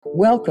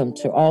Welcome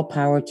to All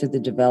Power to the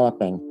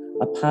Developing,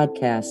 a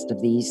podcast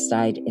of the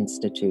Eastside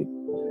Institute.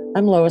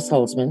 I'm Lois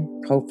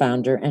Holzman,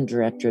 co-founder and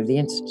director of the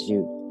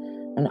Institute,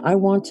 and I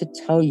want to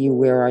tell you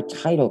where our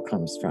title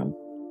comes from.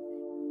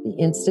 The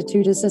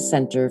Institute is a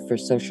center for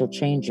social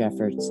change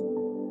efforts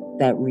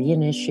that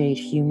reinitiate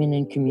human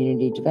and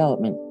community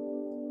development.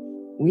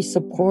 We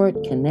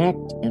support,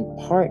 connect, and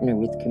partner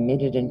with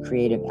committed and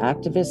creative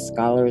activists,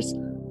 scholars,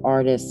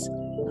 artists,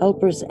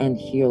 helpers, and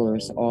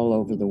healers all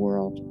over the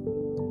world.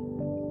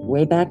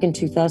 Way back in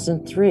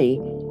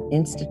 2003,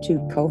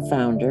 Institute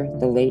co-founder,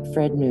 the late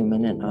Fred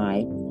Newman, and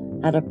I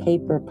had a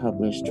paper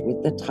published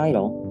with the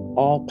title,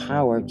 All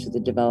Power to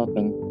the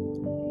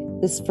Developing.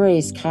 This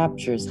phrase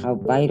captures how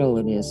vital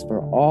it is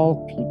for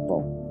all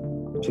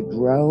people to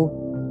grow,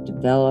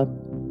 develop,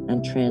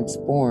 and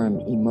transform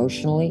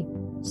emotionally,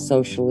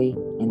 socially,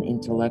 and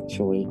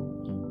intellectually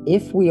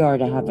if we are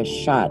to have a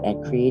shot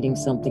at creating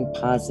something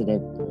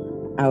positive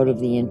out of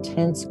the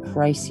intense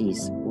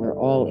crises we're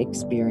all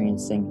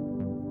experiencing.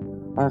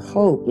 Our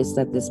hope is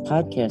that this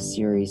podcast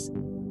series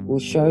will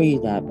show you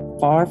that,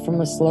 far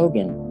from a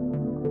slogan,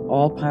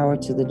 All Power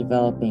to the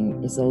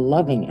Developing is a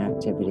loving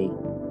activity,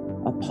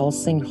 a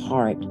pulsing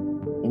heart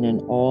in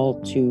an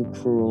all too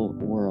cruel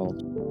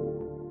world.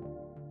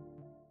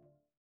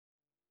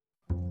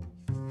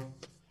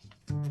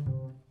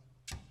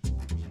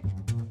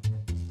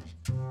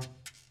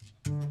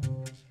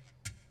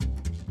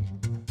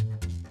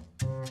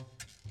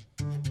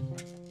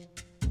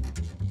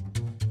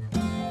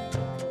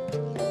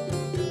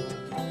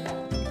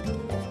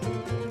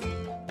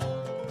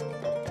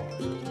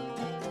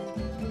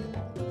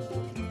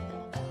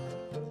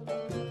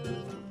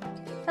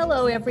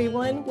 Hello,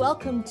 everyone.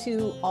 Welcome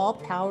to All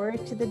Power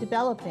to the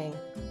Developing.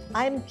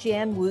 I'm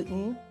Jan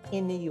Wooten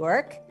in New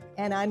York,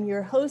 and I'm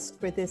your host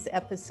for this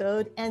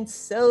episode, and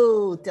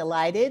so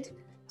delighted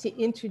to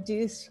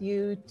introduce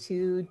you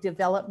to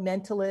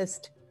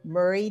developmentalist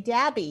Murray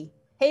Dabby.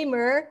 Hey,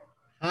 Murr.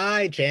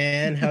 Hi,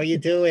 Jan. How you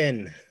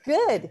doing?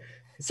 Good.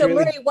 So,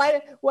 Murray,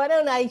 why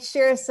don't I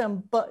share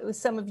some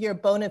of your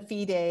bona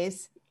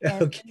fides?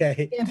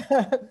 Okay.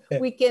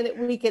 We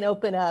can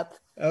open up.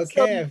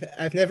 Okay, so,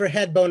 I've never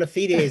had bona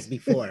fides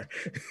before.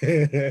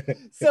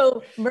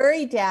 So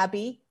Murray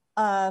Dabby,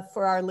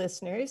 for our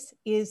listeners,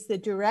 is the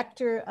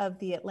director of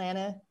the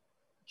Atlanta,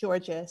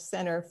 Georgia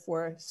Center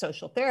for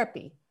Social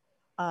Therapy.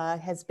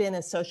 Has been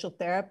a social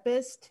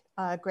therapist,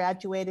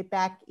 graduated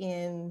back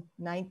in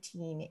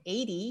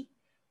 1980,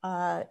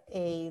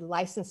 a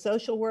licensed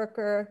social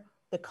worker,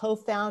 the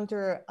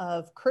co-founder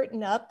of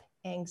Curtain Up,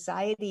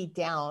 Anxiety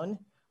Down,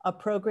 a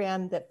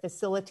program that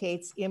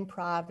facilitates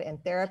improv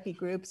and therapy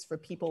groups for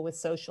people with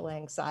social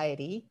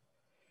anxiety,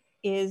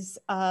 is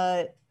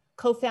a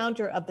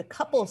co-founder of the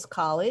Couples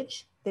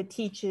College that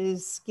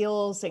teaches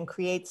skills and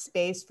creates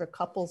space for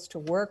couples to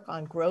work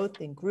on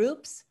growth in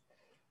groups,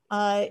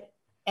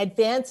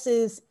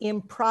 advances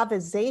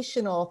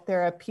improvisational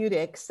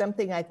therapeutics,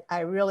 something I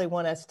really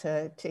want us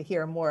to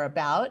hear more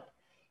about,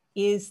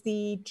 is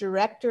the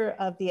director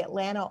of the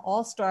Atlanta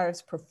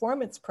All-Stars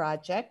Performance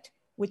Project,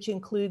 which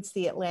includes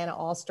the Atlanta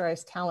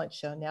All-Stars Talent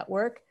Show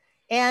Network.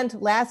 And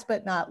last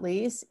but not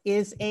least,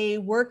 is a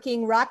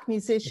working rock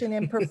musician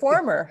and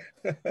performer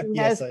who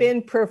has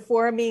been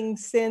performing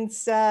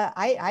since,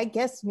 I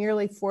guess,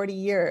 nearly 40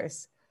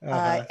 years,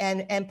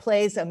 and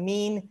plays a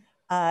mean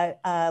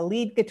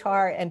lead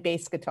guitar and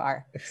bass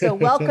guitar. So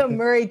welcome,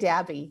 Murray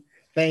Dabby.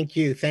 Thank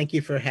you. Thank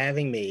you for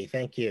having me.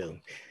 Thank you.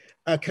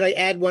 Could I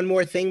add one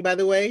more thing, by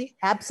the way?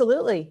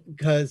 Absolutely.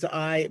 Because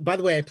I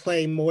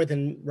play more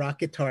than rock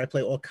guitar. I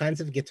play all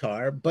kinds of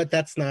guitar, but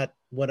that's not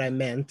what I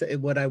meant.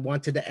 What I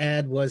wanted to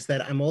add was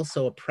that I'm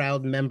also a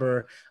proud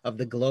member of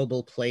the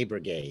Global Play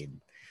Brigade.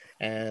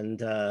 And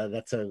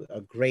that's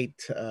a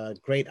great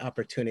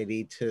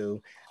opportunity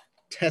to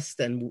test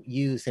and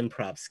use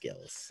improv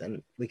skills.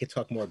 And we could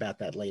talk more about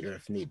that later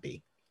if need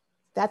be.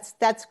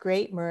 That's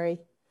great, Murray.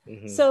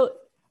 Mm-hmm. So,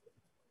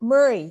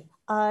 Murray,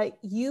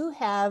 you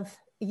have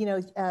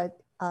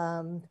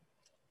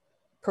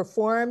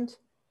performed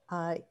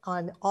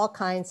on all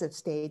kinds of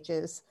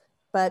stages,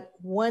 but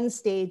one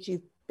stage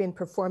you've been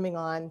performing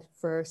on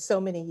for so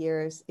many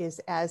years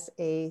is as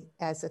a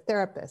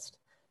therapist,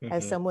 mm-hmm.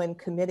 as someone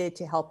committed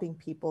to helping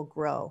people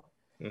grow.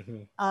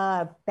 Mm-hmm.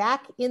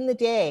 Back in the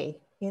day,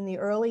 in the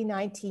early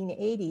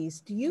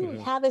 1980s, do you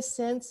mm-hmm. have a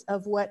sense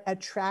of what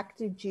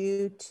attracted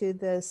you to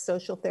the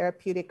social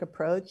therapeutic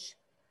approach?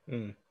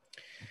 Mm.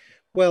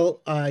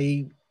 Well,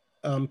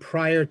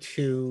 prior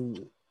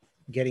to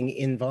getting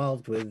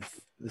involved with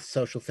the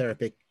social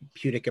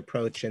therapeutic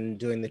approach and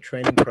doing the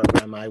training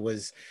program, I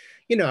was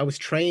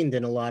trained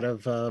in a lot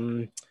of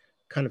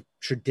kind of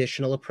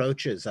traditional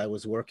approaches. I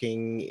was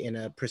working in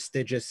a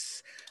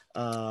prestigious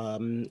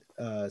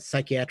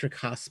psychiatric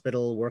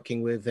hospital,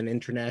 working with an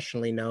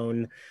internationally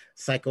known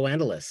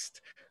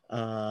psychoanalyst.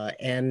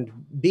 And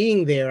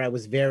being there, I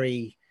was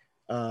very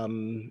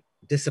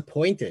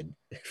disappointed,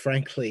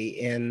 frankly,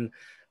 in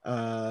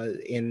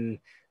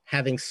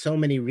having so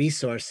many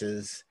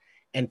resources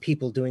and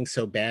people doing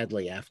so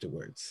badly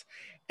afterwards.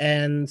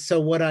 And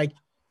so what I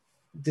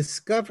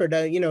discovered,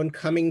 in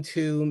coming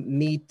to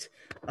meet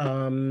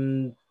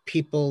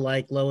people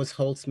like Lois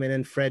Holtzman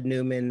and Fred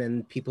Newman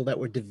and people that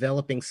were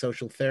developing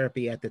social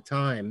therapy at the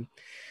time,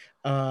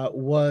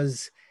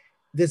 was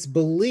this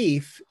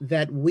belief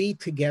that we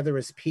together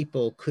as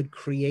people could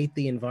create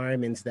the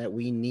environments that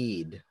we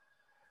need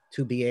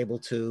to be able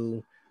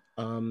to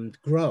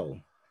grow,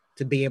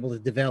 to be able to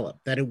develop,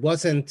 that it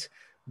wasn't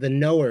the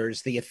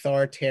knowers, the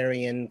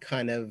authoritarian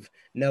kind of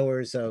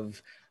knowers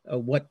of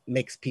what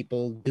makes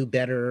people do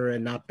better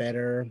and not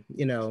better,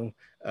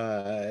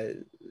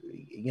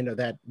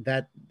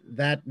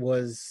 that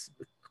was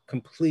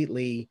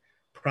completely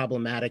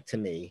problematic to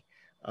me.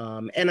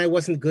 And I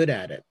wasn't good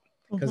at it,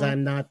 because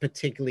I'm not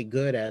particularly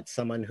good at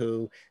someone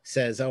who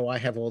says, oh, I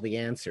have all the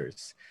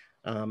answers.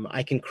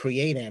 I can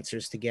create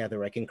answers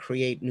together. I can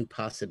create new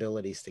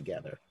possibilities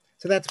together.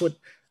 So that's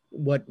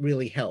what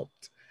really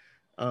helped.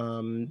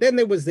 Then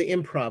there was the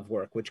improv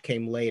work, which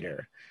came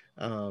later.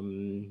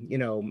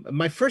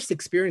 My first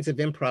experience of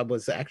improv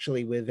was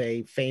actually with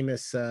a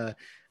famous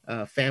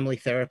family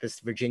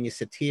therapist, Virginia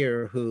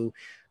Satir, who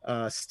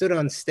stood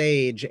on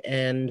stage,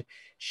 and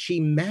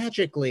she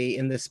magically,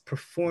 in this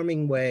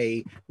performing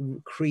way,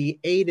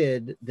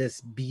 created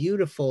this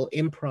beautiful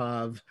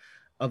improv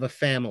of a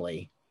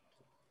family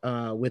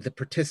with the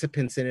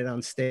participants in it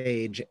on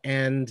stage.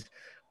 And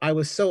I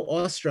was so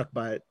awestruck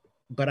by it,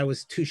 but I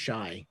was too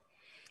shy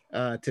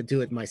to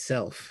do it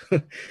myself.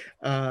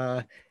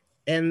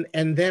 And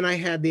then I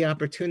had the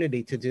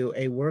opportunity to do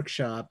a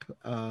workshop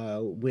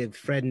with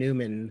Fred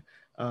Newman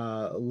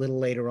a little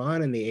later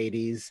on in the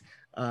 80s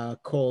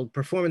called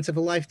Performance of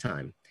a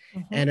Lifetime.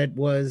 And it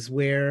was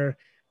where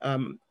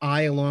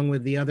I, along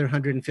with the other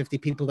 150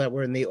 people that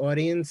were in the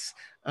audience,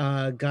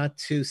 got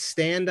to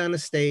stand on a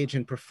stage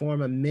and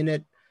perform a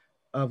minute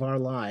of our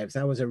lives.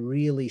 I was a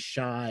really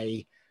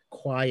shy,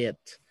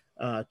 quiet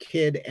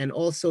kid, and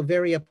also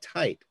very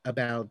uptight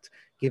about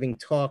giving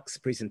talks,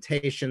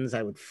 presentations.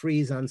 I would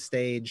freeze on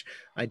stage.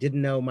 I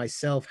didn't know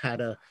myself how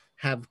to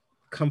have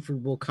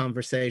comfortable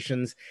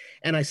conversations.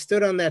 And I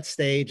stood on that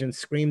stage and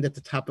screamed at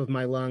the top of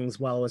my lungs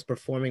while I was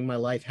performing my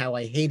life, how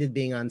I hated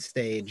being on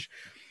stage.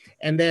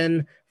 And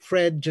then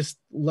Fred just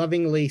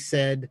lovingly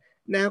said,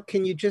 now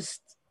can you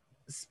just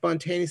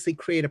spontaneously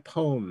create a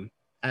poem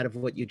out of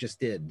what you just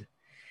did?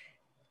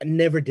 I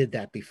never did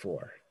that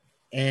before.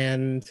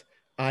 And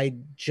I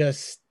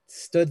just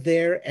stood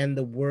there, and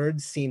the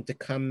words seemed to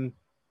come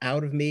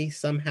out of me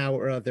somehow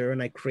or other.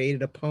 And I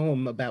created a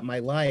poem about my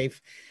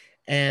life,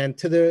 and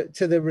to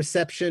the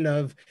reception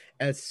of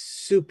a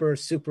super,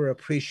 super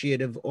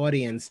appreciative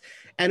audience.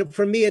 And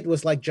for me, it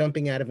was like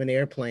jumping out of an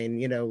airplane,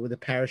 with a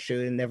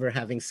parachute and never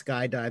having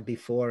skydived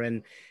before,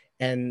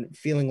 and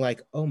feeling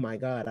like, oh my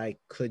God, I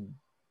could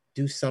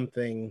do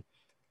something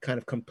kind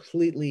of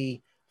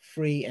completely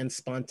free and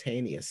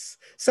spontaneous.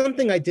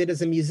 Something I did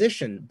as a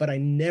musician, but I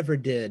never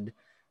did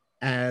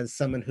as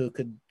someone who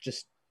could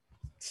just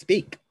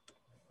speak.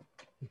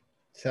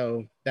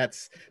 So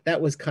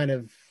that was kind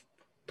of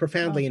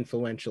profoundly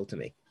influential to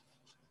me.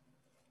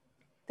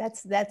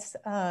 That's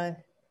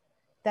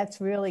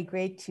really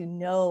great to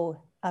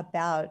know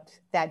about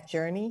that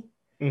journey.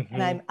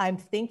 And I'm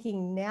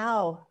thinking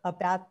now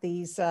about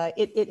these.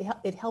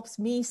 It helps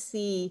me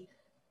see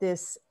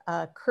this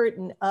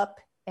curtain up,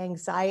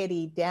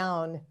 anxiety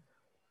down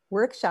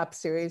workshop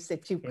series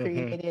that you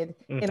created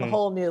in a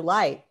whole new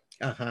light.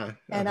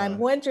 And I'm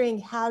wondering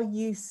how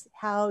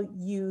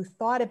you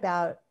thought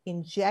about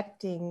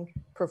injecting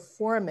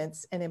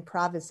performance and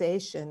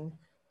improvisation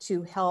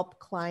to help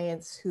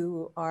clients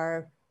who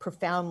are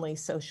profoundly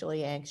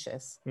socially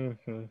anxious.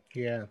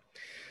 Yeah.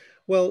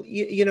 Well,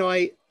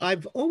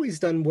 I've always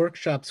done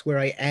workshops where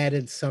I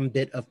added some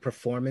bit of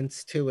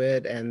performance to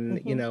it. And,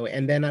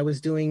 and then I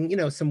was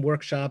doing, some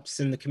workshops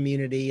in the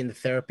community, in the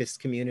therapist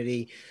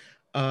community.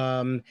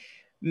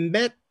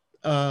 Met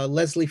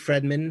Leslie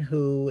Fredman,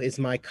 who is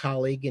my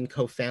colleague in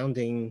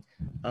co-founding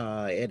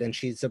it, and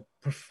she's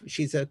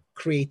a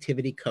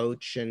creativity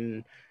coach,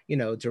 and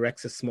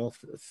directs a small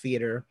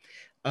theater,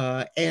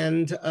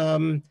 and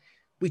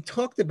we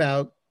talked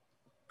about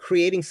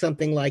creating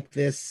something like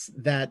this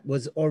that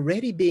was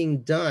already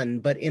being done,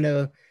 but in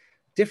a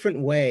different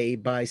way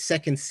by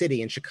Second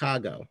City in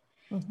Chicago.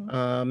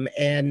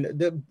 And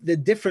the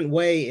different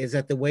way is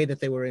that the way that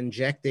they were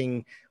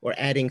injecting or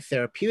adding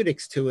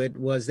therapeutics to it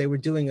was they were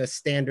doing a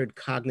standard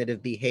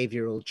cognitive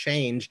behavioral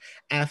change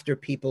after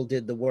people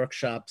did the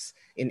workshops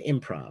in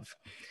improv.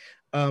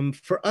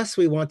 For us,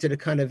 we wanted to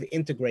kind of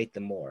integrate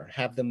them more,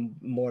 have them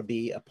more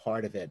be a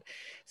part of it.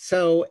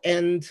 So,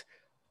 and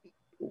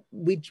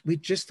we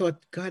just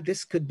thought, God,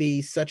 this could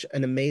be such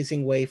an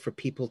amazing way for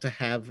people to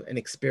have an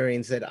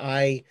experience that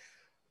I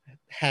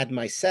had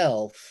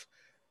myself.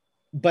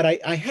 But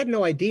I had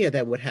no idea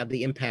that would have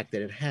the impact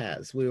that it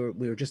has. We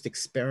were just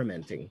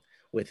experimenting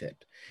with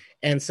it.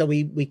 And so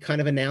we kind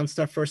of announced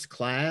our first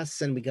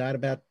class, and we got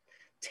about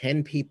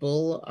 10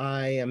 people.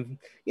 I am,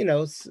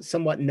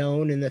 somewhat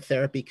known in the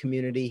therapy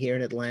community here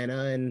in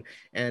Atlanta,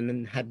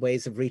 and had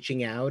ways of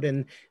reaching out.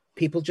 And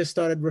people just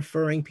started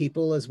referring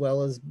people, as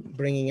well as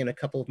bringing in a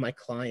couple of my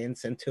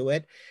clients into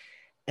it.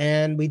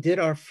 And we did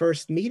our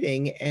first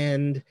meeting,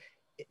 and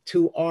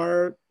to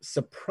our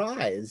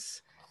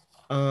surprise,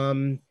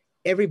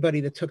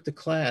 everybody that took the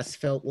class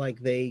felt like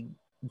they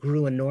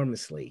grew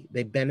enormously.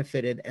 They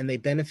benefited, and they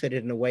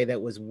benefited in a way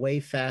that was way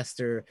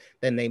faster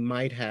than they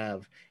might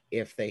have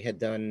if they had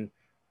done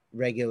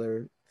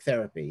regular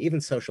therapy,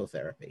 even social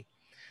therapy.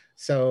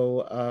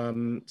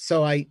 So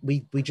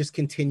we just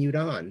continued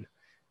on,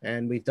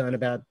 and we've done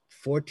about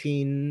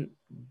 14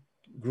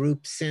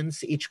 groups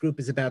since. Each group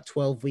is about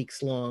 12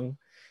 weeks long.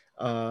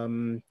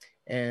 And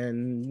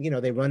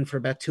they run for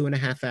about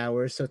 2.5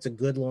 hours, so it's a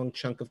good long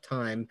chunk of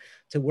time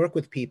to work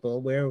with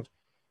people, where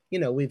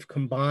we've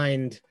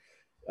combined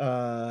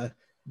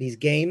these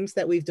games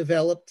that we've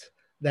developed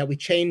that we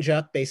change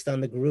up based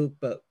on the group,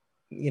 but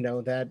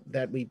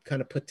that we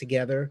kind of put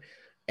together,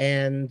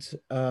 and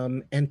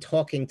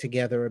talking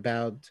together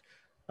about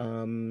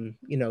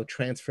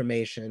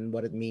transformation,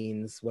 what it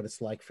means, what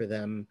it's like for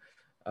them,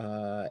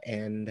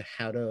 and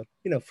how to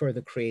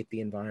further create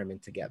the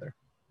environment together.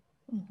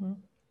 Mm-hmm.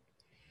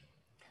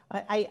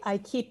 I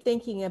keep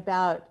thinking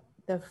about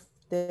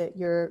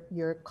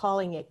you're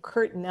calling it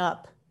curtain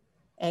up,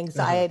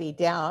 anxiety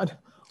down.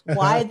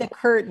 Why the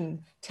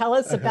curtain? Tell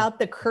us about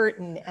the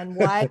curtain and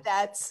why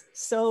that's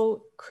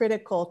so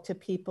critical to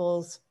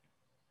people's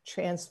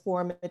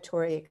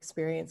transformatory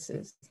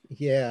experiences.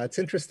 Yeah, it's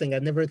interesting.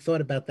 I've never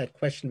thought about that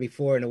question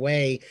before. In a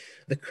way,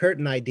 the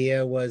curtain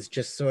idea was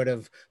just sort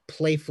of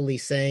playfully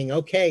saying,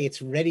 okay,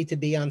 it's ready to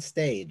be on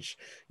stage.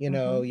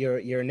 Mm-hmm.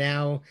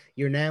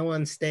 you're now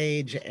on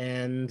stage,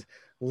 and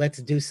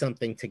let's do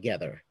something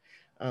together.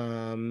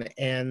 So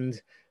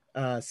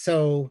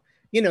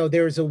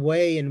there's a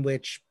way in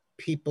which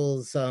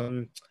people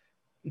who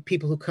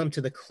come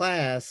to the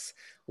class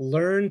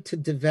learn to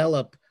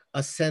develop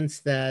a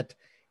sense that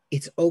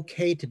it's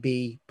okay to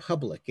be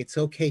public. It's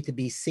okay to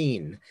be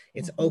seen.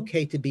 It's mm-hmm.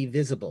 okay to be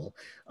visible.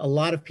 A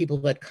lot of people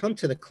that come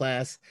to the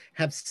class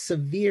have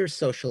severe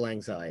social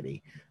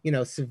anxiety,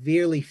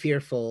 severely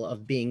fearful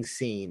of being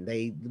seen.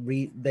 They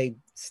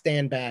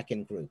stand back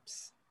in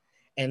groups.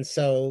 And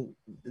so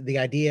the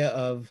idea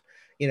of,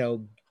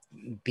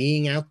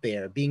 being out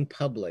there, being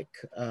public,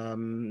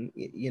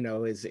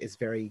 is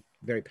very,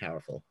 very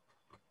powerful.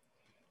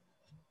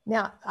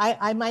 Now,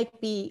 I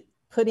might be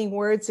putting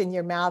words in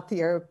your mouth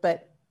here,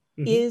 but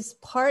mm-hmm. is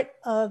part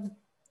of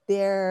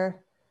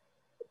their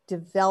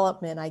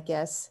development, I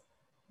guess,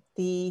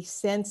 the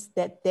sense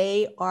that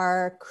they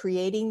are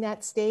creating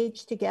that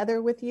stage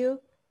together with you?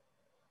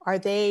 Are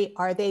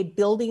they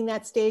building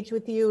that stage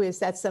with you? Is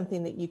that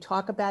something that you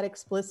talk about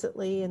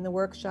explicitly in the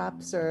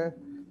workshops, or?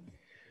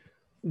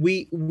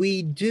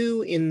 We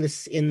do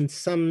in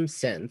some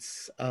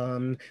sense,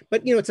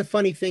 but it's a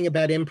funny thing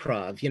about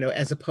improv,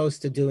 as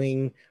opposed to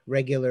doing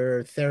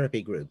regular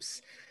therapy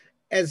groups.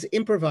 As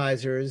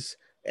improvisers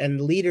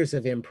and leaders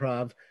of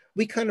improv,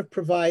 we kind of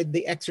provide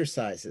the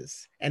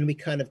exercises, and we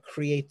kind of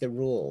create the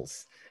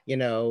rules,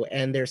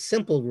 and they're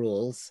simple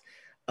rules,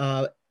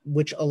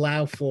 which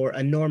allow for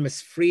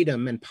enormous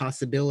freedom and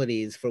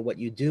possibilities for what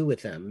you do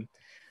with them.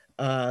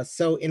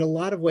 So in a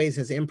lot of ways,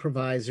 as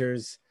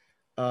improvisers,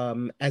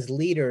 as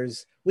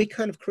leaders, we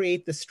kind of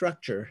create the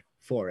structure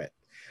for it.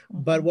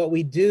 Mm-hmm. But what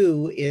we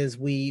do is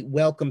we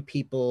welcome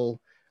people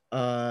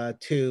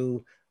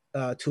to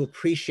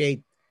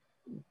appreciate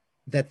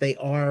that they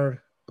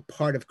are a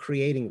part of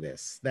creating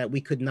this, that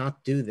we could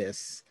not do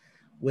this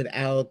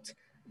without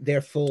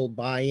their full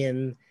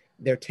buy-in.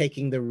 They're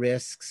taking the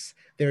risks.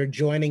 They're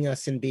joining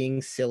us in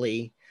being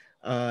silly.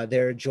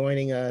 They're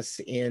joining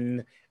us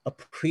in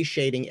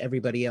appreciating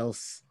everybody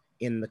else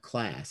in the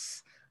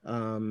class,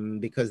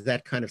 because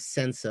that kind of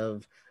sense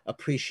of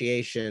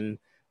appreciation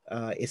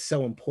is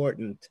so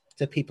important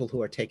to people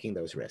who are taking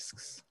those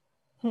risks.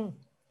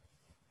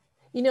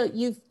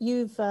 You've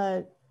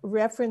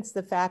referenced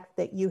the fact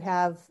that you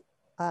have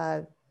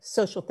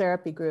social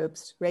therapy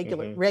groups,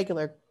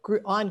 regular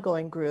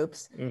ongoing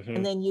groups, mm-hmm.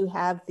 and then you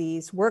have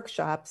these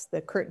workshops,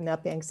 the Curtain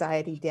Up,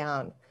 Anxiety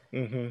Down.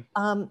 Mm-hmm.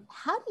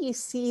 How do you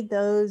see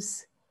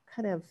those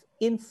kind of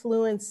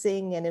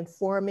influencing and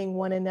informing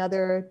one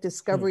another,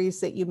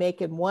 discoveries that you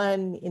make in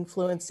one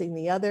influencing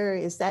the other?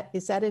 Is that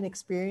an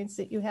experience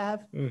that you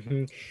have?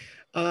 Mm-hmm.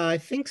 I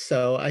think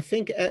so. I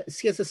think,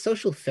 as a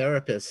social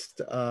therapist,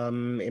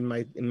 in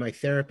my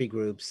therapy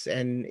groups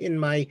and in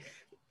my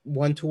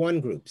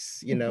one-to-one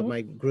groups, mm-hmm.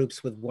 my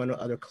groups with one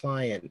other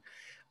client,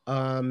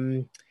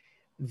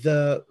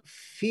 the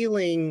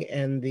feeling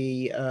and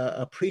the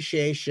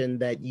appreciation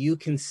that you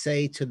can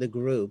say to the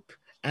group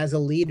as a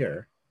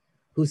leader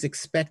who's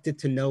expected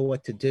to know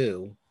what to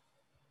do,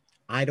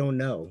 I don't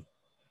know.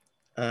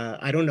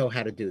 I don't know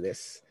how to do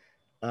this.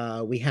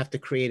 We have to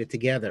create it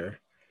together.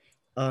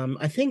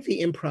 I think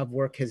the improv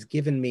work has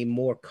given me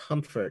more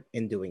comfort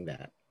in doing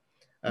that.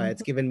 Mm-hmm.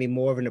 It's given me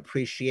more of an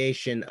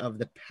appreciation of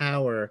the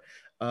power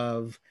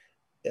of,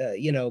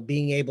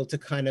 being able to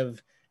kind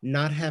of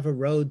not have a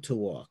road to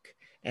walk,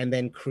 and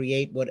then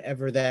create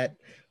whatever that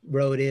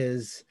road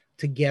is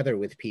together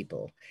with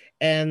people.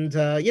 And,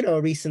 a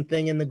recent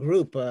thing in the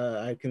group,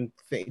 I can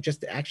think,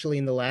 just actually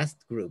in the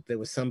last group, there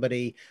was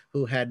somebody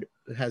who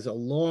has a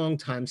long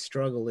time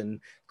struggle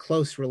in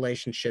close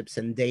relationships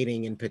and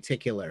dating in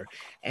particular.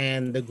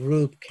 And the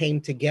group came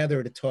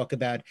together to talk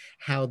about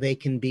how they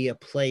can be a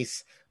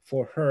place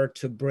for her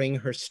to bring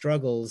her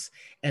struggles,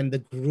 and the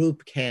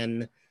group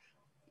can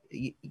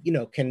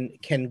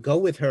go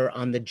with her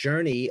on the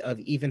journey of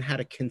even how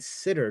to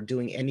consider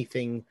doing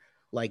anything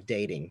like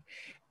dating.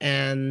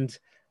 And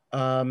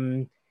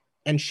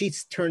she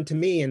turned to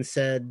me and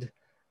said,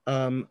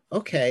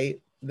 okay,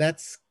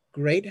 that's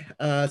great.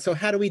 So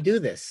how do we do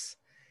this?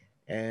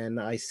 And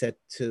I said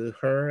to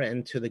her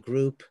and to the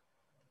group,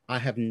 I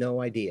have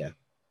no idea.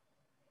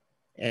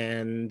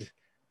 And,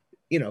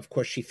 of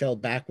course, she fell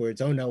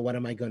backwards. Oh no, what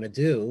am I going to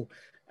do?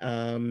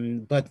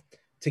 But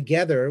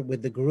together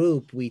with the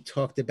group, we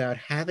talked about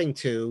how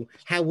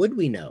would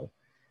we know?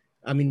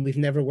 I mean, we've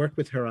never worked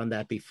with her on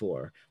that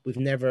before. We've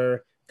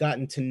never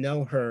gotten to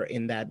know her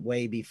in that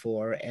way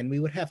before. And we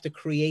would have to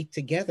create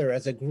together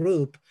as a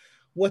group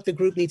what the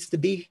group needs to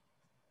be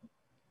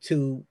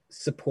to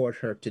support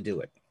her to do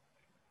it.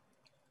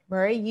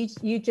 Murray,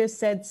 you just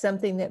said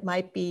something that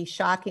might be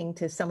shocking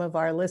to some of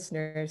our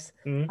listeners.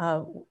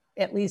 Mm-hmm.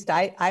 At least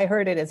I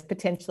heard it as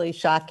potentially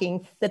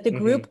shocking, that the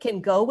group mm-hmm.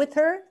 can go with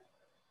her.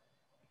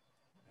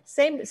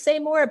 Say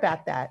more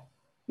about that.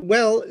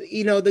 Well,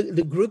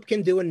 the group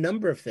can do a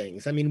number of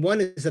things. I mean,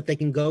 one is that they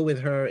can go with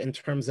her in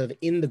terms of,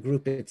 in the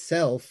group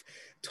itself,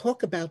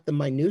 talk about the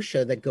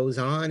minutia that goes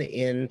on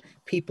in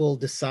people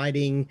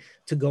deciding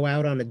to go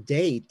out on a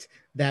date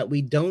that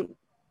we don't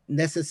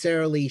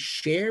necessarily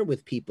share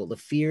with people, the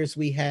fears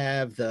we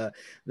have, the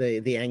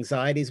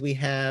anxieties we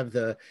have,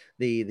 the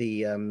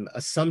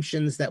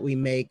assumptions that we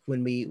make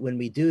when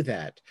we do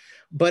that.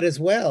 But as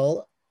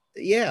well,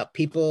 yeah,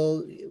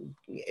 people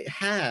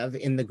have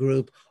in the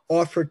group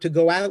offered to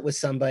go out with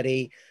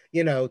somebody,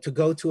 to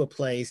go to a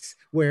place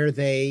where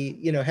they,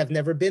 have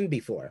never been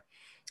before,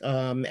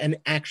 and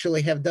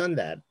actually have done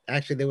that.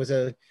 Actually, there was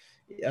a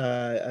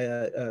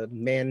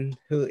man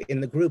who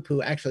in the group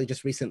who actually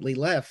just recently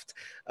left,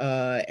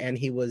 and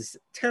he was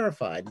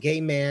terrified, gay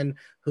man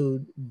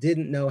who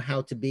didn't know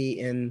how to be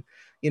in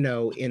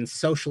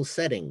social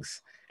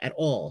settings at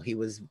all. He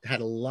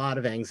had a lot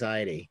of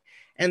anxiety,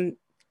 and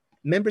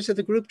members of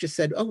the group just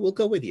said, oh, we'll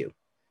go with you.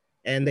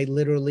 And they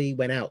literally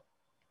went out,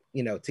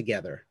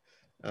 together,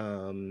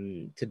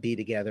 to be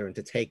together and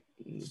to take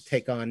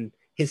on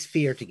his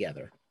fear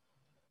together.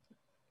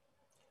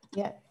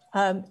 Yeah.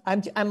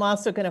 I'm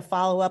also going to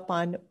follow up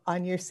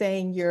on your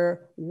saying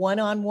your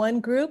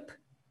one-on-one group.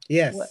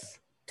 Yes.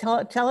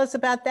 Tell us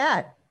about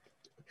that.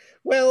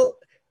 Well,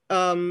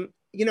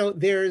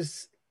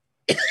 there's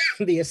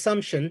the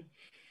assumption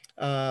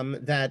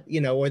that,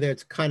 or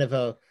there's kind of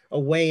a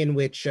way in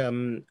which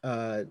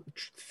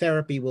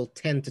therapy will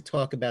tend to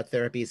talk about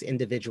therapy as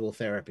individual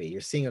therapy.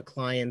 You're seeing a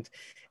client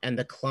and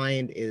the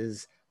client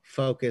is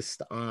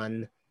focused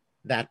on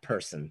that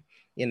person,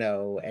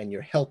 and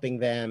you're helping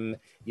them,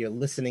 you're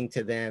listening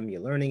to them, you're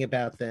learning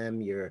about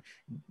them, you're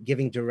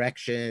giving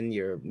direction,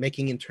 you're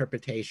making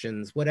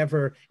interpretations,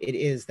 whatever it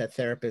is that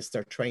therapists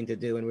are trained to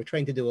do. And we're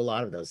trained to do a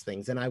lot of those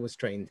things. And I was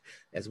trained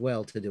as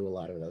well to do a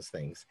lot of those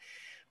things.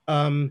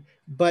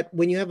 But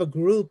when you have a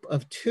group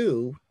of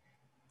two,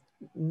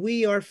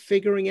 we are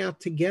figuring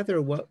out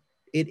together what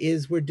it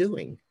is we're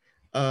doing,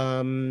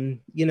 and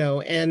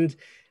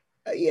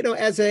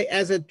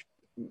as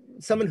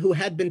someone who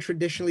had been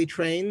traditionally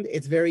trained,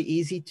 it's very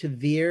easy to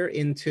veer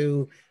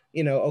into,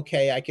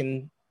 okay, I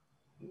can,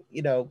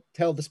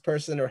 tell this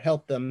person or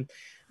help them.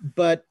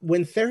 But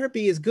when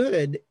therapy is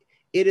good,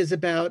 it is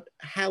about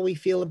how we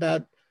feel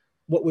about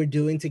what we're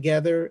doing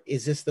together.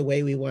 Is this the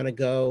way we want to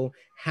go?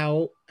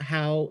 How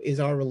is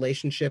our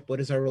relationship? What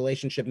does our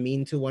relationship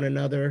mean to one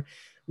another?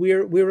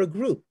 We're a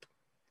group.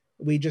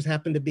 We just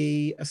happen to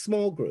be a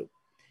small group.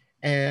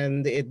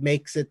 And it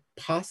makes it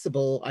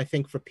possible, I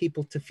think, for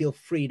people to feel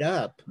freed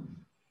up,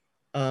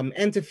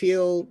 and to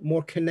feel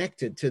more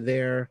connected to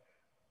their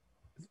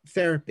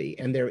therapy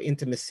and their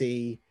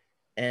intimacy,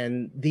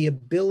 and the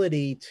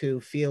ability to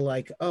feel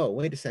like, oh,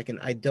 wait a second,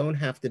 I don't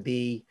have to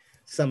be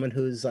someone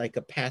who's like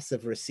a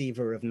passive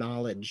receiver of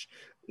knowledge,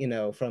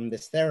 from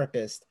this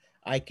therapist.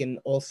 I can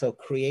also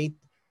create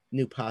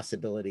new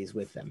possibilities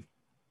with them.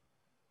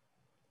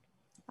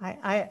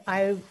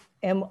 I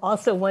am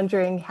also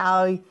wondering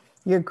how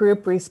your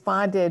group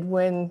responded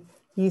when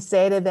you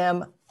say to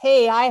them,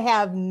 hey, I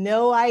have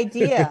no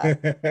idea.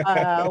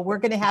 We're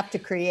going to have to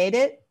create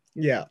it.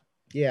 Yeah.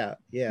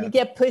 You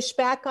get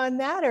pushback on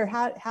that, or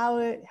how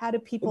do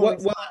people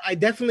respond? Well, I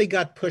definitely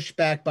got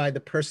pushback by the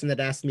person that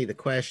asked me the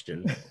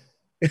question.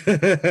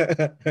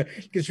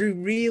 Because she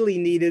really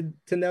needed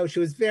to know. She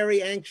was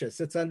very anxious.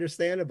 It's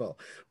understandable.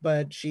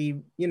 But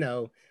she,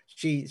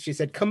 she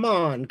said, come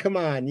on, because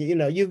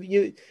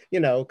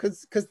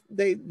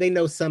they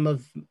know some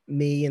of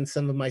me and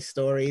some of my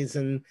stories,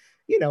 and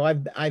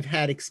I've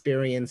had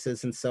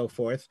experiences and so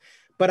forth,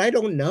 but I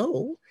don't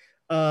know.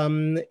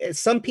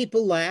 Some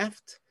people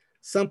laughed.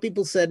 Some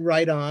people said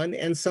right on,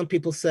 and some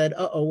people said,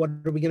 "Uh-oh, what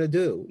are we going to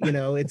do?" You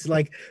know, it's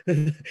like,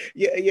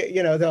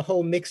 you know, the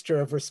whole mixture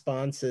of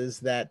responses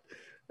that,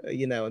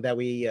 you know, that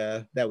we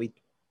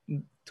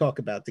talk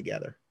about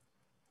together.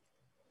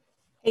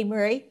 Hey,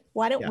 Murray,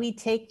 why don't we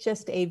take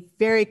just a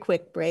very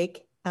quick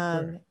break,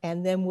 Sure.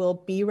 and then we'll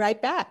be right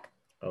back.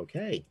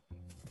 Okay.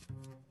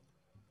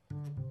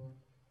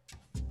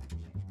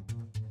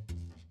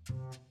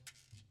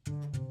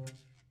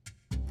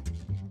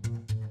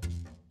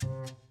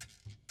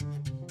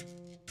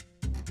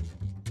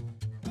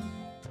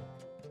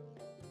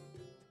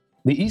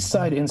 The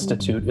Eastside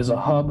Institute is a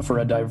hub for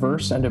a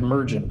diverse and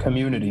emergent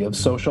community of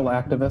social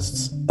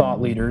activists,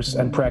 thought leaders,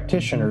 and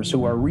practitioners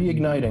who are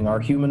reigniting our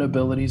human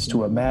abilities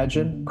to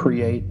imagine,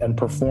 create, and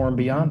perform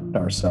beyond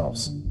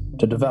ourselves,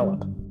 to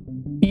develop.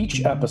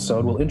 Each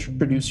episode will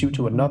introduce you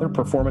to another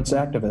performance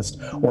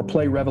activist or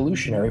play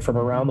revolutionary from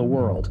around the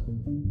world.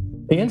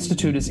 The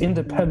Institute is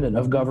independent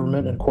of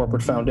government and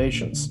corporate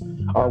foundations.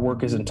 Our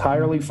work is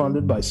entirely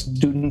funded by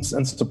students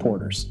and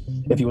supporters.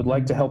 If you would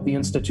like to help the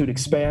Institute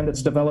expand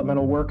its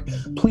developmental work,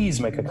 please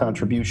make a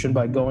contribution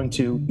by going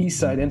to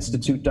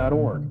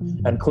eastsideinstitute.org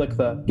and click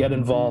the Get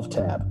Involved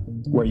tab,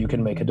 where you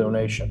can make a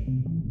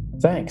donation.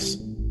 Thanks.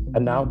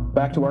 And now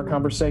back to our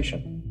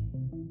conversation.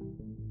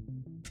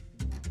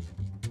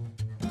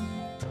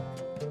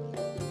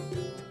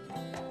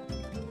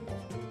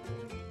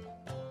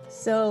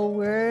 So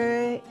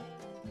we're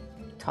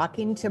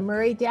talking to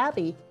Murray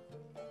Dabby,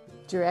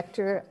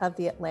 director of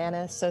the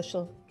Atlanta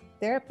Social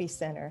Therapy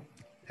Center.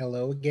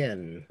 Hello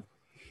again.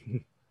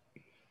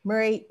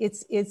 Murray,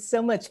 it's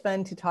so much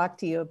fun to talk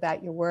to you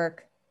about your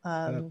work.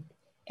 And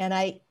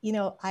I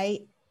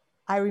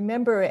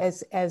remember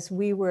as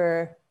we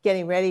were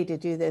getting ready to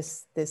do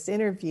this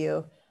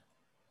interview,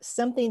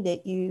 something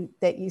that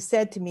you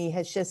said to me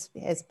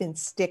has been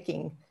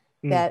sticking,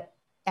 that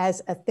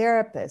as a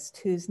therapist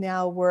who's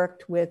now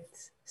worked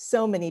with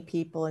so many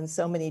people in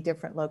so many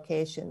different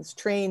locations,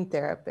 trained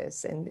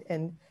therapists,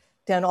 and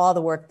done all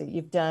the work that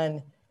you've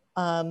done,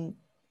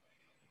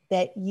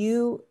 that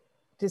you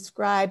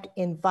described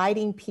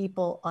inviting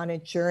people on a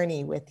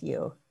journey with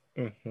you,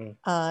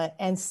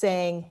 and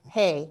saying,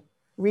 hey,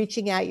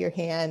 reaching out your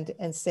hand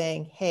and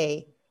saying,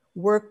 hey,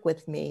 work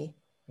with me.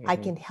 I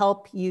can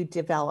help you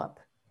develop.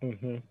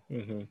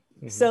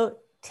 So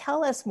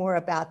tell us more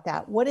about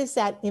that. What is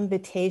that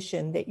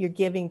invitation that you're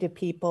giving to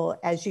people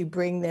as you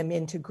bring them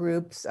into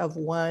groups of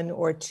 1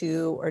 or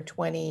 2 or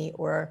 20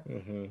 or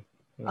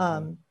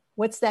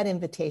what's that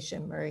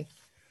invitation, Murray?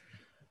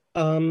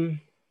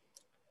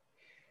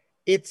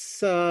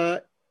 It's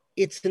an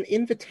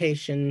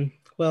invitation.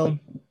 Well,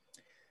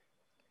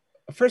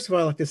 first of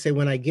all, I like to say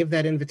when I give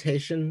that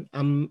invitation,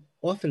 I'm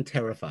often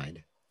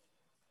terrified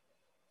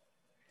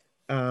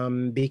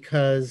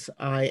because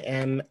I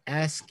am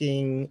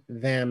asking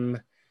them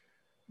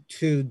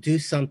to do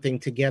something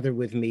together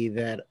with me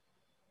that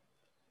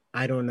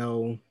I don't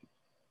know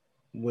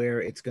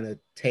where it's going to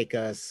take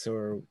us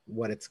or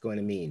what it's going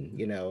to mean,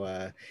 you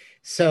know.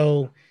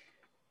 So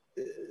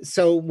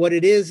what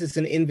it is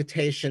an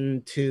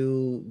invitation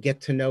to get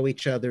to know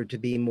each other, to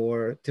be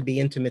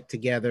intimate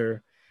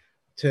together,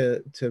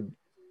 to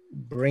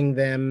bring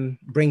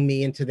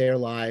me into their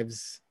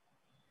lives,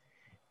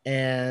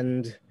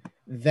 and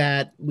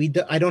that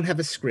I don't have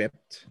a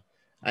script.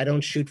 I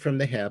don't shoot from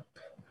the hip.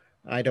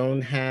 I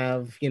don't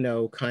have, you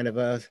know, kind of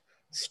a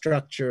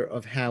structure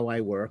of how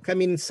I work. I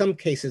mean, in some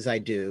cases I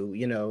do,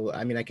 you know,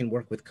 I mean, I can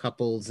work with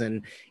couples,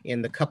 and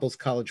in the couples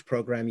college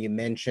program you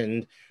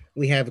mentioned,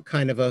 we have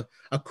kind of a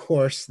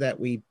course that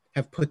we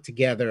have put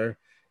together,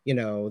 you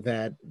know,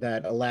 that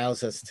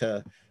allows us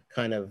to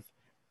kind of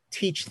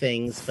teach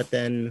things, but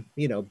then,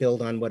 you know,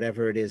 build on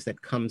whatever it is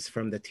that comes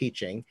from the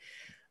teaching.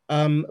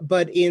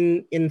 But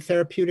in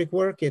therapeutic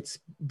work, it's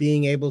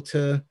being able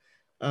to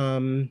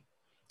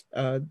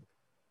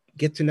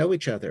get to know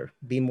each other,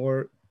 be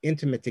more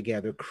intimate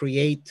together,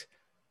 create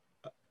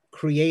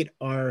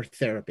our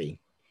therapy.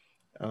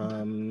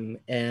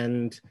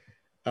 And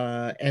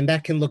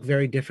that can look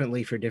very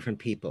differently for different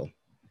people.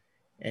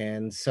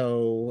 And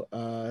so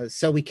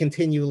we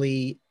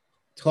continually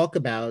talk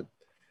about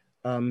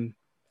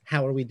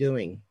how are we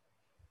doing?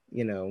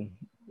 You know,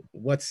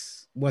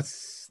 what's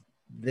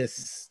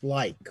this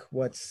like?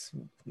 What's,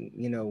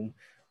 you know,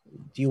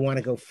 do you want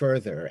to go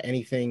further?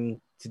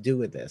 Anything to do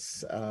with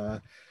this?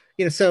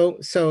 You know,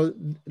 so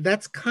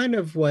that's kind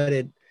of what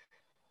it,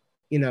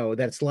 you know,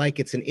 that's like.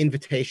 It's an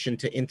invitation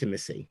to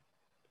intimacy,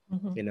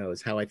 you know,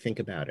 is how I think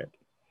about it.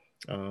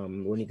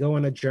 When you go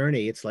on a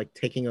journey, it's like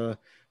taking a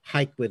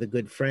hike with a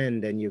good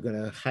friend, and you're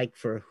going to hike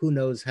for who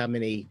knows how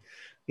many,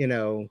 you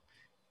know,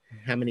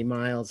 how many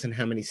miles and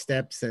how many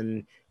steps,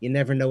 and you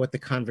never know what the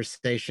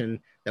conversation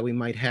that we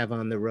might have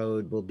on the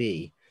road will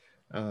be.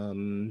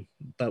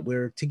 But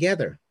we're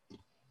together,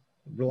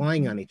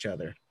 relying on each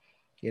other,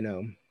 you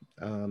know,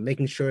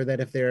 making sure that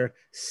if there are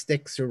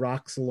sticks or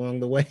rocks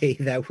along the way,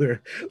 that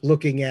we're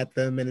looking at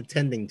them and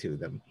attending to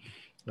them.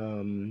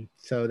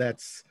 So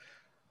that's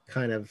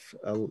kind of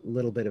a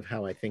little bit of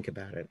how I think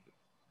about it.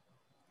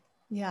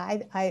 Yeah,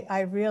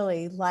 I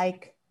really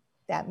like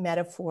that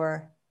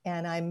metaphor,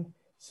 and I'm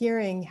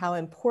hearing how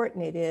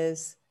important it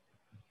is,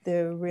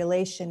 the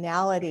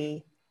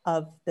relationality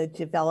of the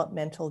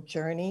developmental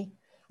journey.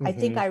 I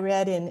think I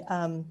read in,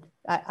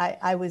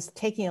 I was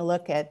taking a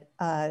look at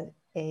a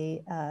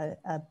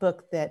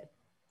book that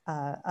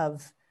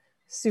of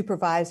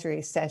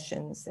supervisory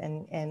sessions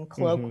and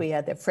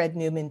colloquia that Fred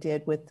Newman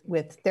did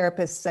with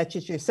therapists such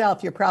as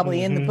yourself. You're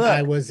probably in the book.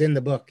 I was in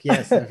the book.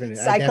 Yes, definitely.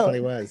 I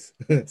definitely was.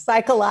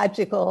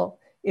 Psychological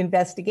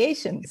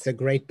investigations. It's a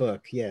great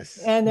book. Yes.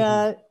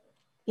 And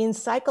in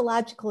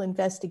psychological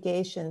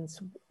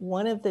investigations,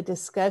 one of the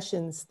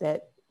discussions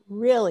that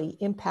really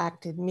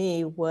impacted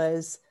me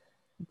was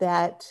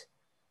that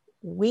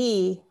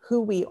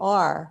who we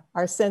are,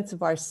 our sense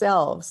of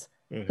ourselves,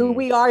 who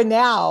we are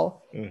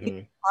now,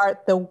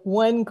 are the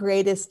one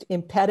greatest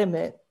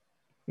impediment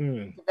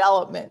to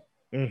development.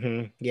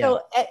 Yeah.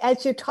 So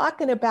as you're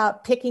talking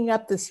about picking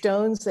up the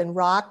stones and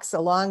rocks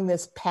along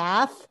this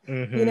path,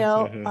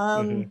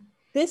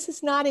 this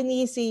is not an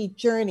easy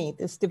journey,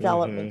 this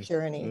development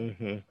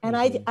journey. And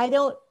I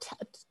don't,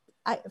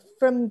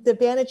 from the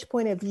vantage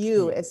point of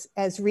view,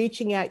 as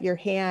reaching out your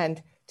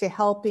hand to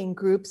helping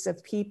groups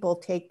of people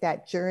take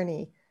that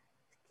journey,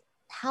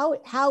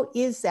 how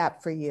is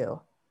that for you?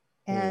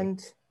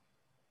 And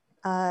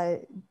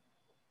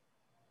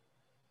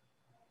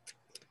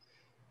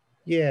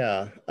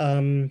yeah,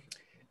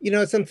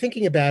 as I'm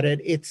thinking about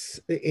it, it's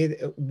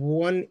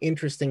one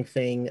interesting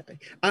thing.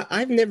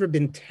 I've never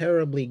been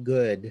terribly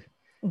good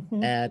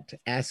at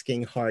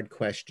asking hard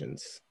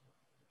questions.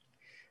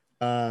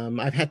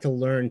 I've had to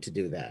learn to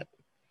do that.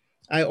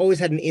 I always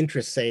had an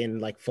interest, say, in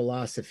like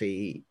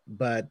philosophy,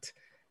 but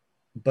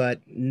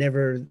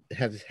never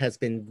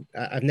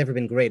I've never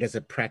been great as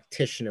a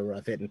practitioner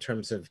of it in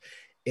terms of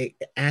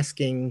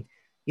asking,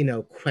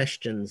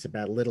 questions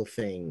about little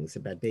things,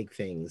 about big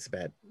things,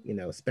 about,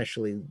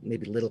 especially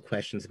maybe little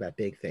questions about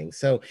big things.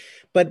 So,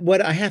 but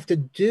what I have to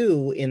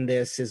do in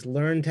this is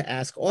learn to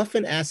ask,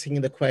 often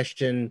asking the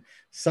question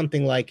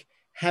something like,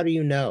 how do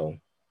you know?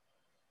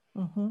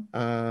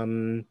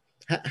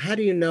 How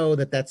do you know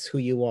that that's who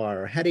you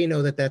are? How do you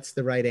know that that's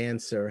the right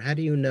answer? How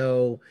do you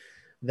know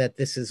that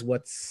this is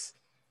what's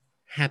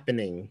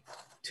happening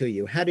to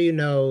you? How do you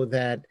know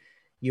that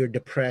you're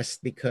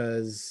depressed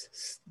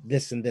because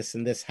this and this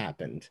and this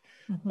happened?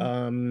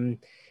 And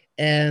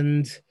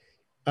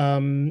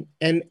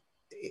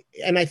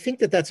I think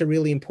that that's a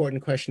really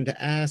important question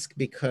to ask,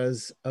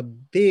 because a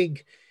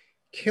big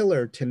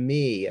killer to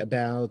me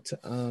about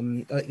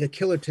a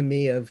killer to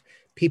me of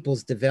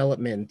people's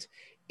development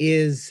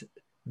is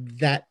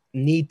that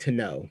need to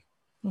know,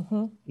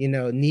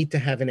 need to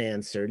have an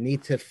answer,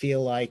 need to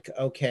feel like,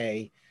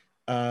 okay,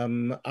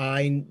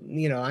 I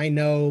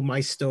know my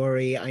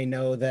story. I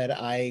know that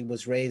I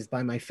was raised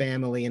by my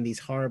family and these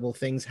horrible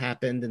things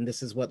happened, and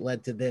this is what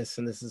led to this,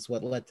 and this is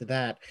what led to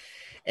that.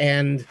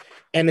 And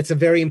it's a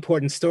very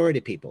important story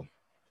to people.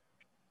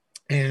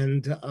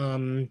 And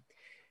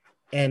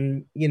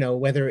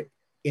whether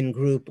in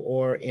group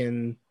or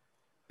in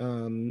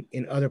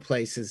other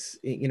places,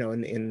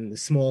 in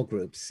small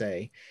groups,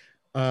 say,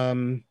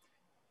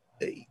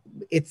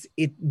 it's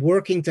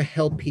working to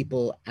help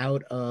people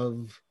out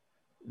of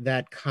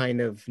that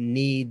kind of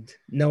need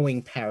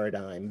knowing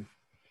paradigm,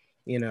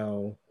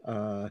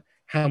 how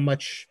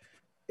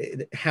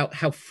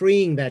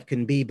freeing that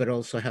can be, but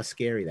also how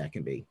scary that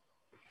can be.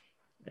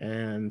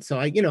 And so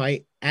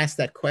I ask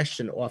that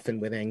question often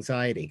with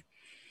anxiety,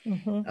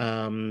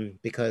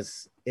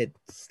 because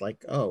it's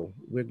like, oh,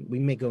 we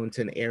may go into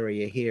an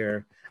area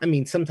here. I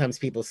mean, sometimes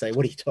people say,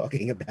 what are you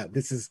talking about?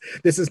 This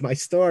is my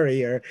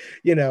story, or,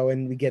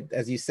 and we get,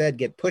 as you said,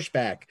 get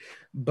pushback,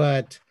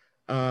 but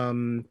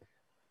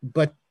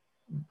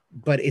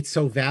it's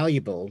so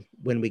valuable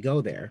when we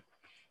go there,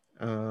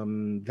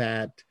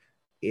 that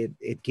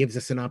it gives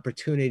us an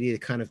opportunity to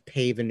kind of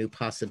pave a new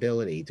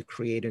possibility, to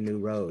create a new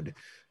road.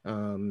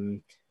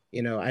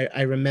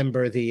 I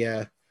remember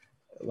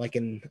like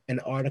in an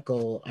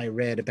article I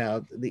read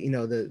about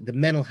the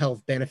mental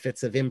health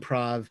benefits of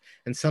improv,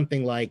 and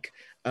something like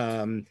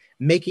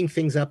making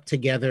things up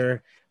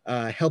together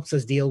helps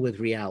us deal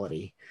with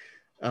reality.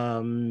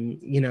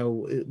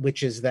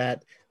 Which is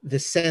that the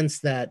sense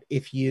that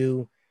if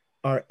you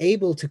are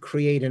able to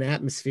create an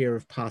atmosphere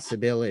of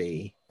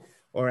possibility,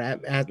 or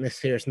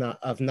atmospheres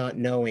of not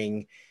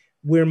knowing,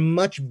 we're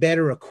much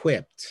better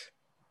equipped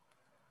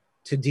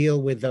to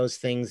deal with those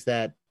things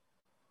that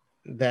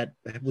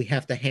we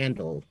have to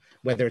handle,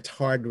 whether it's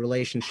hard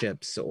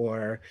relationships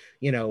or,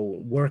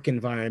 work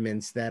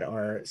environments that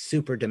are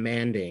super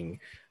demanding.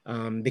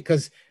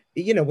 Because,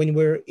 when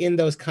we're in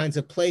those kinds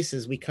of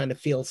places, we kind of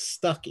feel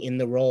stuck in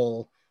the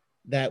role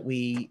that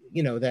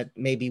that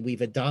maybe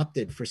we've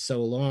adopted for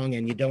so long,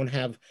 and you don't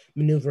have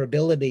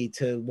maneuverability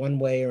to one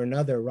way or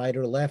another, right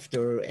or left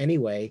or any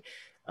way,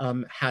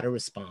 how to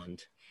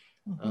respond.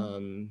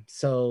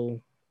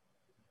 So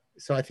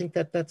I think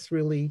that's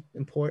really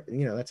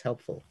important. That's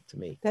helpful to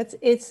me.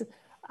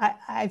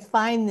 I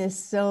find this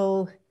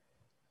so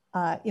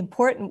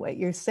important what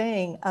you're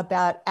saying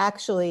about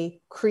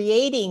actually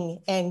creating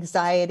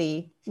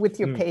anxiety with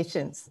your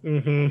patients,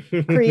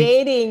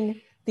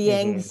 creating the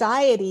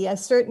anxiety, a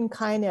certain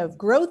kind of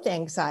growth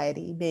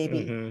anxiety,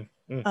 maybe,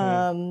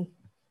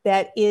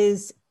 that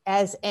is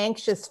as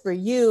anxious for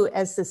you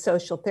as the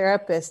social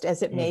therapist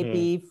as it may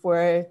be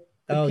for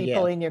the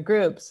people in your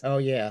groups. Oh,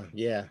 yeah.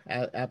 Yeah,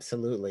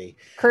 absolutely.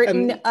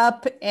 Curtain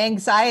up,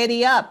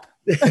 anxiety up.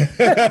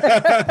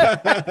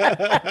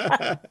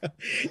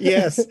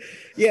 Yes.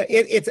 Yeah.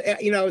 It's,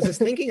 I was just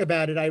thinking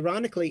about it,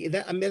 ironically,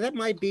 that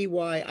might be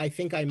why I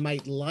think I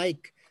might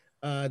like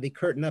the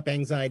curtain up,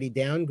 anxiety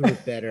down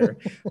group better,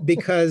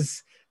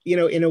 because,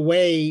 in a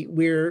way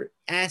we're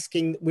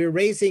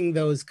raising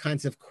those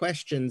kinds of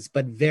questions,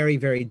 but very,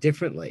 very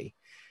differently.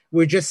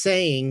 We're just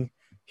saying,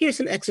 here's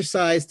an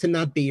exercise to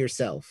not be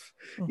yourself.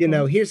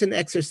 Here's an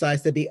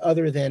exercise to be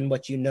other than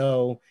what you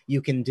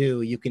can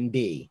do, you can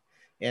be.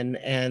 And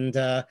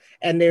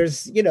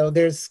there's,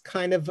 there's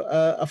kind of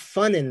a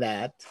fun in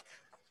that.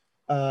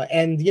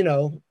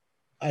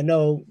 I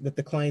know that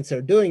the clients that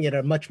are doing it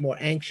are much more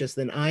anxious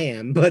than I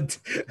am, but,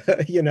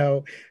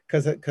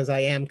 because I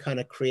am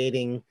kind of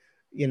creating,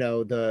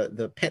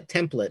 the pet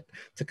template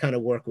to kind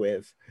of work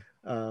with.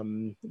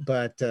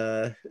 But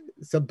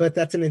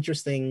that's an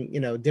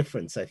interesting,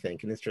 difference, I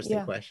think, an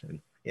interesting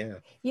question. Yeah.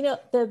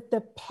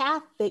 The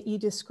path that you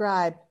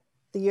describe,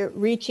 you're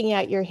reaching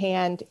out your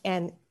hand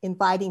and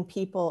inviting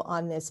people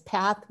on this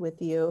path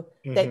with you,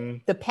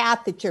 that the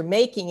path that you're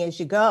making as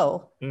you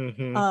go,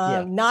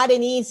 not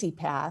an easy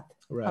path,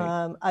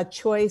 right. A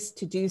choice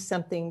to do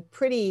something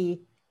pretty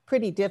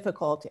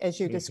difficult as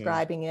you're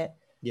describing it.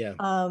 Yeah.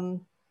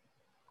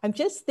 I'm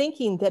just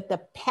thinking that the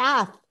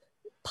path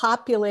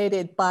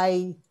populated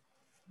by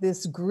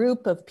this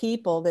group of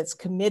people that's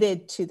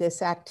committed to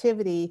this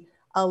activity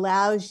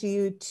allows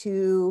you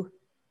to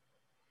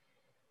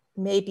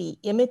maybe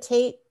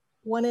imitate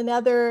one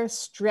another,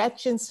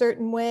 stretch in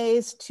certain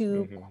ways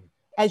to,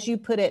 as you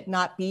put it,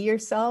 not be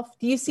yourself.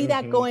 Do you see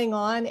that going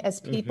on as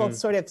people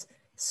sort of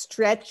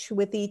stretch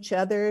with each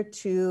other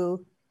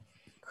to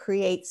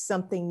create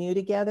something new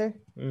together?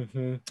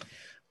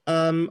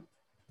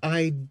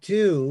 I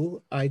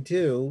do. I've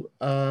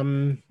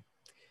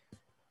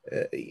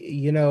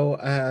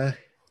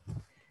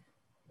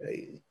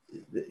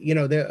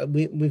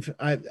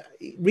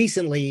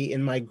recently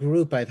in my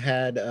group, I've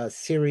had a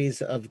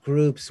series of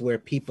groups where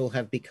people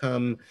have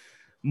become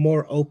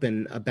more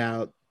open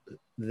about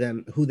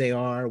who they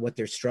are, what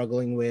they're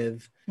struggling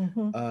with.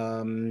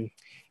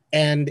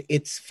 And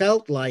it's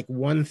felt like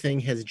one thing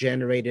has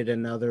generated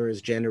another,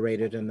 has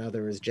generated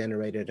another, has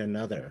generated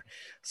another.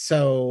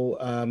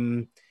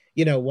 So,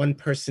 one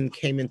person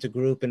came into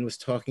group and was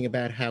talking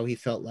about how he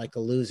felt like a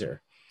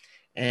loser.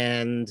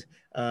 And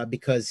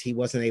because he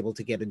wasn't able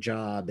to get a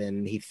job,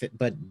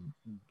 but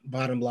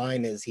bottom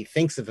line is he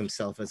thinks of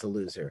himself as a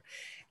loser.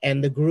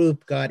 And the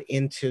group got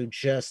into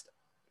just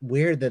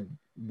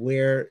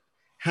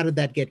how did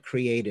that get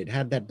created?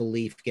 How did that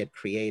belief get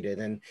created?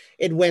 And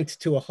it went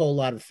to a whole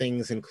lot of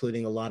things,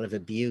 including a lot of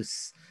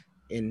abuse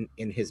in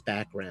his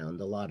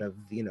background, a lot of,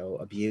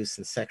 abuse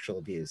and sexual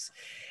abuse.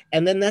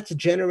 And then that's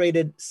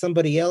generated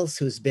somebody else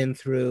who's been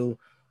through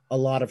a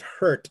lot of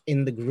hurt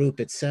in the group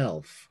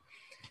itself,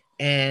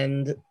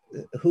 and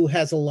who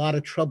has a lot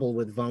of trouble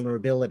with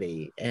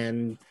vulnerability,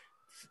 and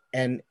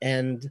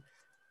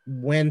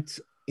went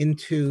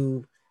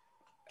into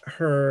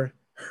her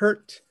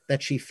hurt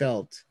that she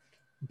felt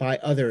by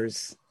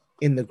others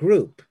in the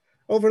group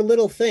over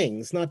little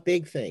things, not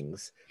big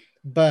things,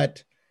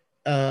 but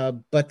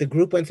the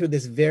group went through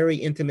this very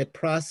intimate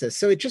process.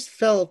 So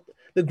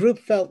the group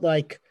felt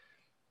like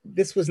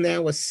this was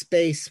now a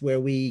space where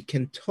we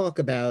can talk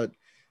about,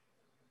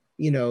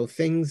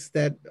 things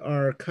that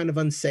are kind of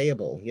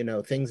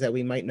unsayable, things that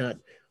we might not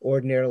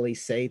ordinarily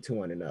say to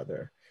one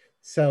another.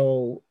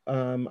 So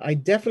I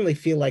definitely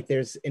feel like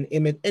there's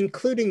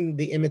including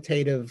the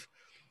imitative.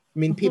 I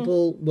mean,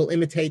 people will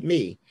imitate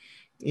me,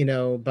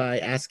 by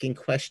asking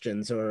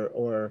questions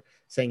or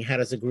saying, how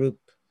does a group,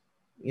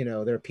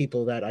 there are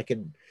people that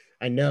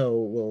I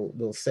know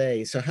will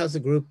say, so how's the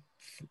group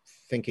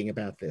thinking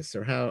about this?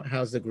 Or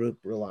how's the group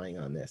relying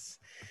on this?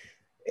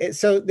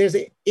 So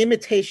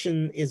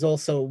imitation is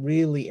also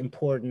really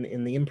important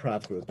in the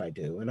improv group I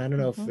do. And I don't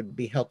know if it'd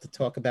be helpful to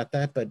talk about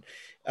that, but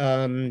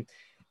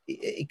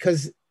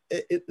because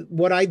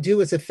what I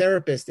do as a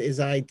therapist is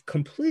I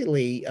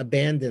completely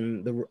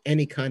abandon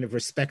any kind of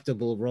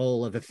respectable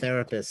role of a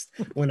therapist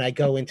when I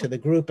go into the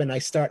group and I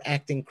start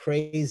acting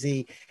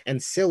crazy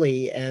and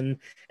silly and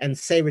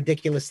say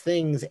ridiculous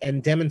things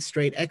and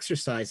demonstrate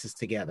exercises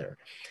together.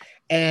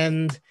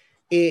 And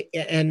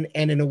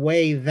in a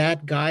way,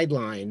 that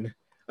guideline,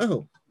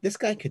 oh, this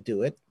guy could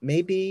do it,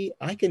 maybe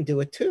I can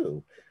do it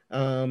too.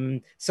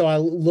 So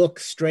I'll look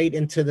straight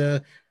into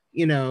the,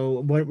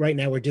 right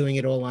now we're doing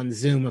it all on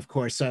Zoom, of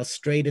course. So I'll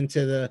straight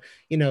into the,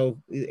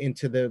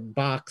 into the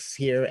box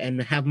here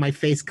and have my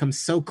face come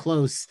so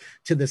close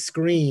to the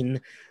screen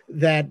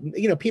that,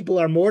 people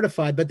are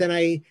mortified. But then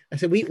I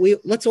said, we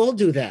let's all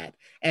do that.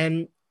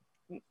 And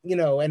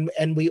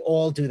and we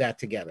all do that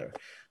together,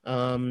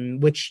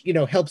 which,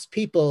 helps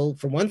people.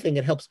 For one thing,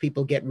 it helps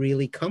people get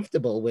really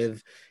comfortable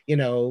with,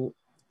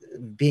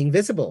 being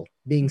visible,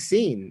 being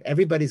seen.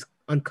 Everybody's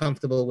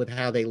uncomfortable with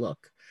how they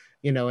look,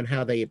 and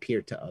how they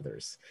appear to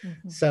others.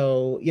 Mm-hmm.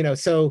 So,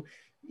 so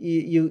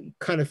you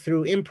kind of,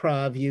 through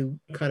improv, you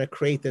kind of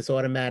create this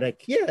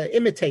automatic,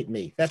 imitate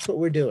me. That's what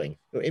we're doing.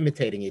 We're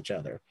imitating each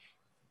other.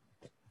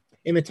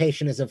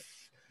 Imitation is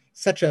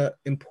such a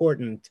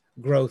important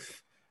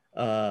growth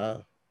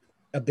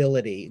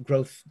ability,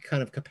 growth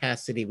kind of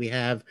capacity we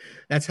have.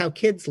 That's how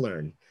kids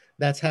learn.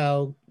 That's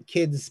how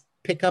kids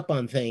pick up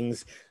on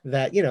things,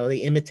 that, they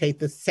imitate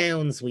the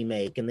sounds we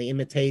make, and they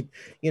imitate,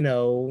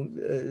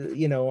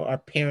 our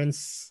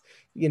parents,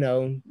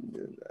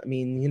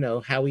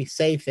 how we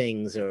say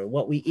things, or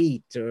what we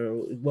eat, or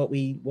what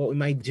we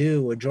might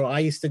do or draw. I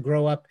used to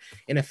grow up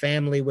in a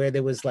family where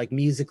there was like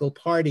musical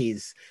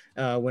parties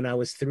when I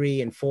was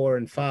 3 and 4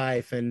 and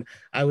 5, and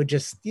I would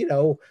just,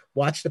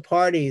 watch the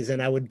parties,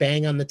 and I would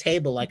bang on the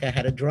table like I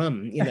had a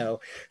drum,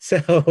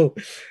 so,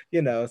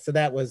 so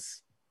that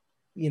was,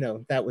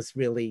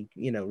 really,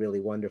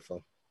 really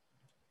wonderful.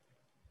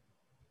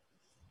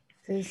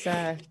 This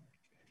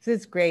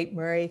is great,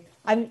 Murray.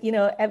 I'm,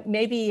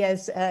 maybe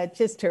as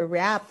just to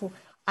wrap,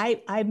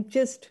 I'm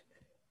just,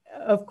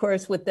 of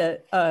course, with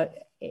the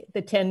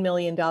 $10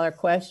 million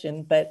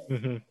question, but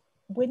mm-hmm.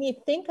 when you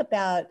think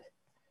about,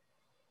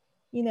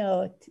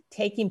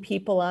 taking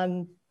people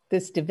on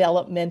this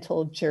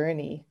developmental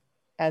journey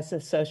as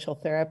a social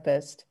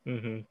therapist,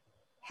 mm-hmm.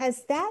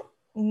 has that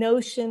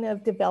notion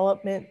of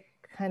development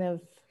kind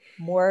of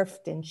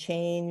morphed and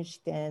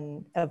changed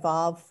and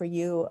evolved for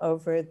you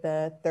over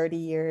the 30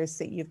 years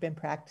that you've been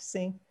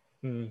practicing?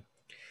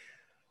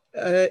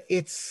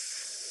 It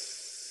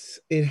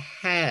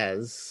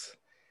has,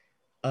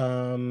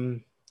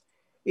 in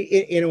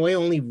a way,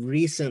 only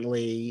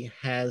recently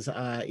has,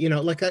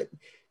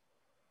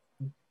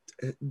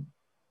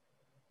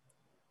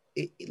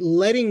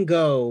 letting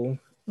go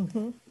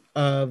mm-hmm.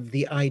 of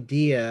the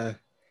idea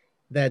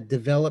that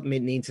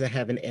development needs to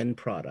have an end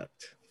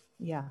product.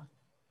 Yeah.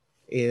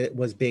 It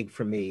was big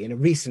for me, and a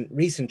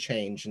recent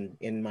change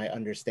in my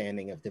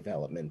understanding of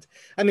development.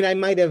 I mean, I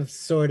might have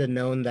sort of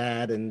known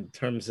that in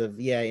terms of,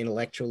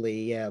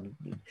 intellectually,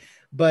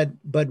 but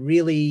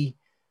really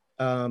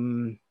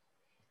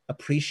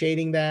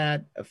appreciating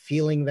that,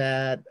 feeling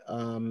that,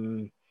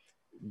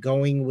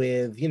 going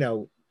with,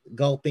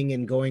 gulping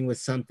and going with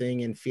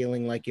something, and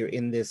feeling like you're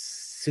in this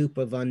soup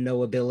of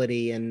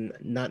unknowability and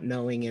not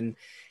knowing,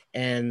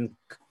 and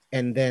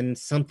then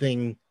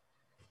something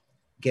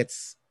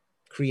gets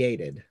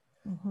created,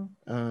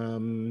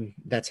 mm-hmm.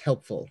 That's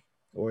helpful,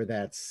 or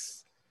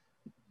that's,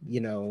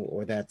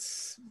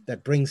 that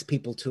brings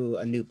people to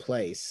a new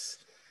place.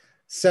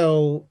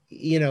 So,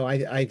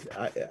 I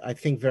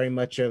think very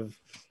much of,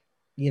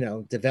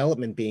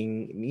 development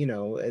being,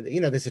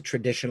 there's a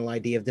traditional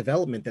idea of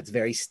development that's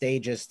very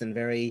stagist and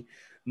very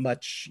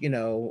much,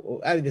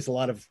 there's a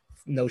lot of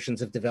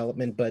notions of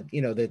development, but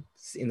that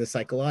in the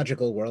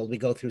psychological world, we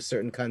go through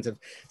certain kinds of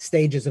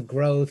stages of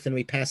growth, and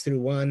we pass through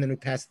one, and we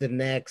pass to the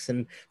next,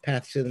 and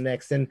path to the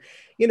next, and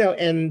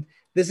and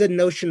there's a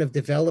notion of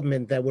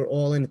development that we're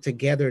all in it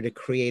together to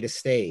create a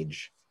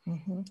stage.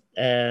 Mm-hmm.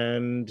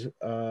 And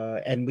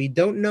we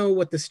don't know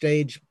what the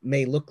stage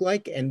may look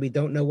like, and we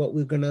don't know what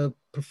we're going to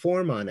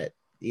perform on it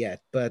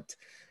yet, but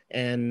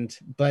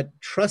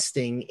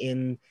trusting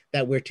in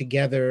that we're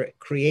together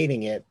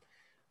creating it,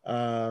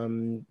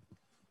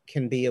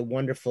 can be a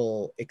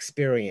wonderful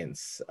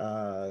experience,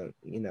 to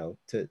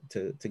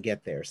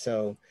get there.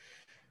 So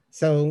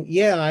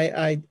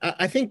yeah,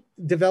 I think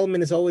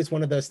development is always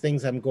one of those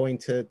things I'm going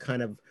to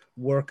kind of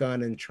work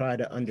on and try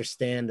to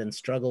understand and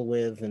struggle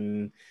with,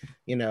 and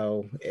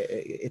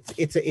it's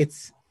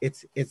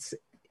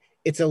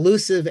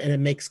elusive, and it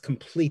makes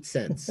complete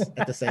sense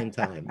at the same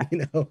time.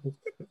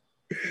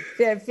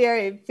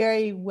 Very,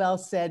 very well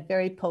said,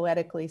 very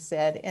poetically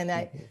said,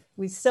 and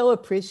we so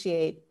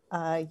appreciate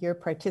your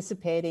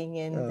participating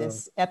in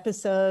this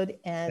episode,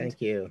 and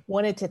thank you.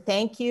 Wanted to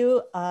thank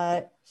you.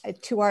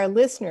 To our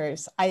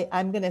listeners,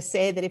 I'm going to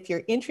say that if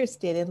you're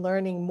interested in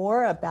learning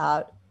more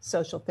about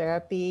social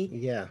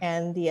therapy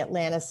and the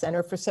Atlanta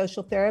Center for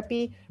Social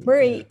Therapy,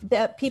 Murray,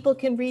 that people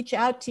can reach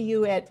out to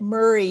you at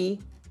Murray,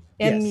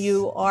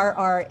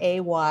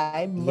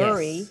 M-U-R-R-A-Y,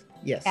 Murray,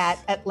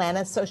 at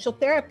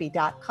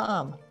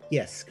atlantasocialtherapy.com.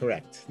 Yes,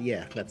 correct.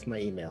 Yeah, that's my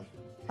email.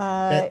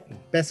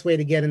 Best way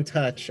to get in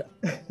touch.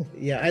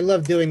 I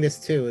love doing this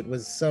too. It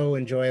was so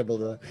enjoyable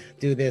to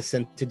do this,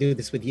 and to do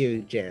this with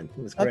you, Jan.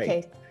 It was great.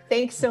 Okay.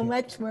 Thanks so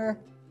much, Mur.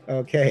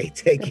 Okay.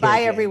 Take care.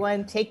 Bye,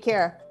 everyone. Take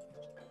care.